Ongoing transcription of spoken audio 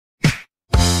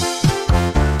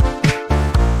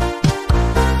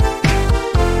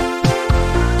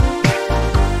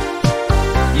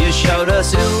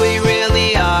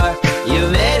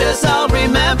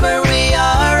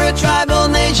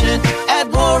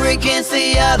against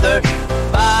the other.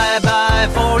 Bye bye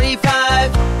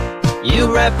 45,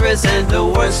 you represent the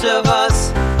worst of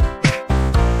us.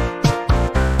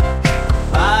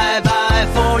 Bye bye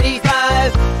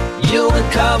 45, you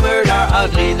uncovered our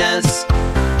ugliness.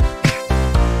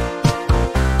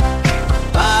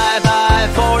 Bye bye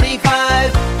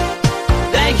 45,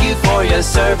 thank you for your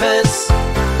service.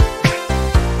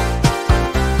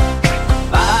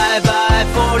 Bye bye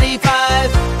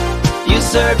 45, you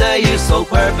served a useful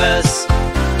purpose.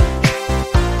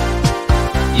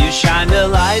 You shined a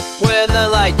light where the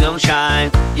light don't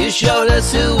shine. You showed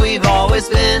us who we've always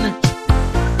been.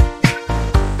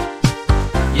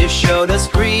 You showed us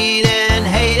greed and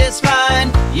hate is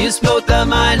fine. You spoke the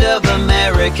mind of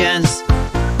Americans.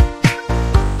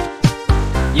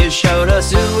 You showed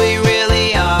us who we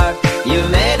really are. You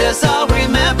made us all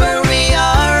remember we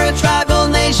are a tribal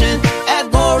nation at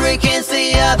war against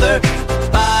the other.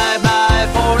 Bye bye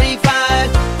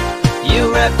 45,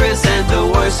 you represent the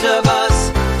worst of us.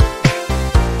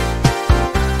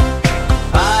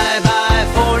 Bye bye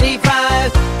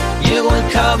 45, you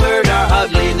uncovered our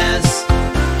ugliness.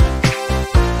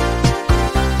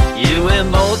 You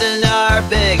emboldened our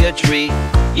bigotry.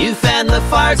 You fanned the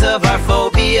fires of our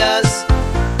phobias.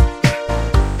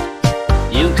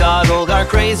 You coddled our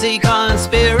crazy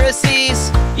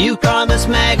conspiracies. You promised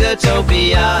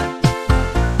megatopia.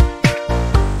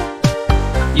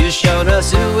 You showed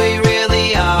us who we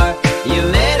really are. You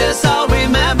made us all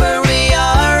remember we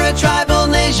are a tribal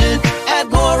nation at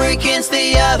war against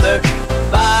the other.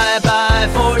 Bye bye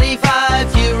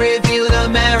 45, you revealed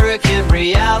American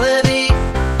reality.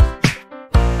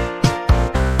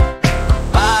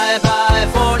 Bye bye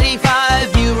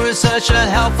 45, you were such a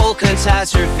helpful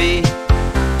catastrophe.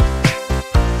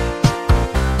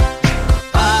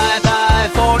 Bye bye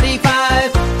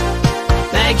 45,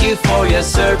 thank you for your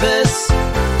service.